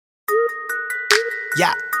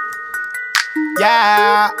Yeah.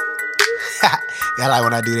 Yeah. Y'all like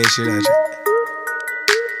when I do that shit, don't you?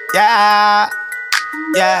 Yeah.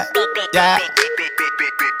 Yeah. Yeah.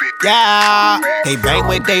 Yeah. They bang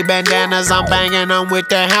with they bandanas, I'm banging them with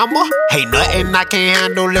the hammer. Ain't nothing I can't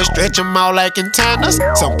handle, let's stretch them out like antennas.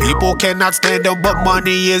 Some people cannot stand them, but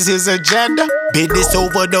money is his agenda. Business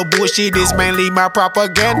over the bullshit is mainly my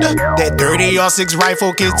propaganda. That dirty R6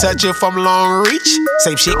 rifle can touch it from long reach.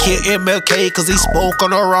 Same shit killed MLK cause he spoke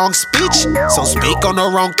on the wrong speech. So speak on the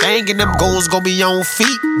wrong thing and them goals gon' be on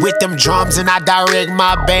feet. With them drums and I direct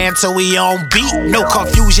my band so we on beat. No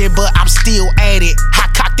confusion but I'm still at it. I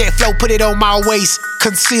cock that flow, put it on my waist.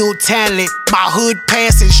 Concealed talent, my hood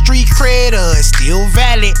passing street cred is still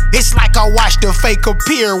valid. It's like I watched the fake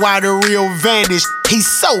appear while the real vanish. He's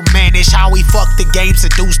so mannish how he fucked the game,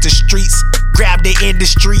 seduced the streets. Grab the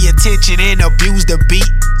industry attention and abuse the beat.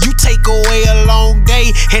 You take away a long day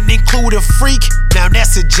and include a freak. Now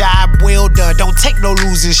that's a job well done, don't take no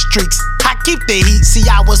losing streaks. I keep the heat, see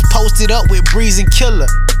I was posted up with Breeze and Killer.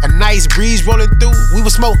 A nice breeze rolling through, we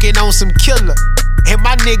was smoking on some Killer. And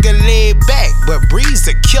my nigga laid back, but Breeze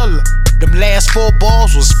a killer. Them last 4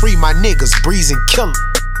 balls was free, my niggas Breeze and Killer.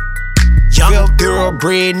 Young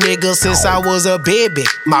thoroughbred nigga since I was a baby.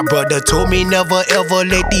 My brother told me never ever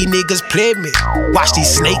let these niggas play me. Watch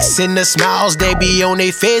these snakes and the smiles they be on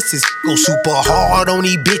their faces. Go super hard on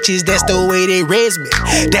these bitches, that's the way they raise me.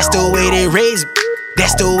 That's the way they raise me.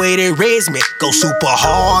 That's the way they raise me. Go super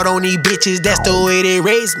hard on these bitches, that's the way they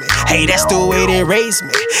raise me. Hey, that's the way they raise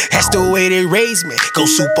me. That's the way they raise me. Go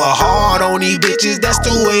super hard on these bitches, that's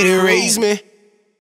the way they raise me.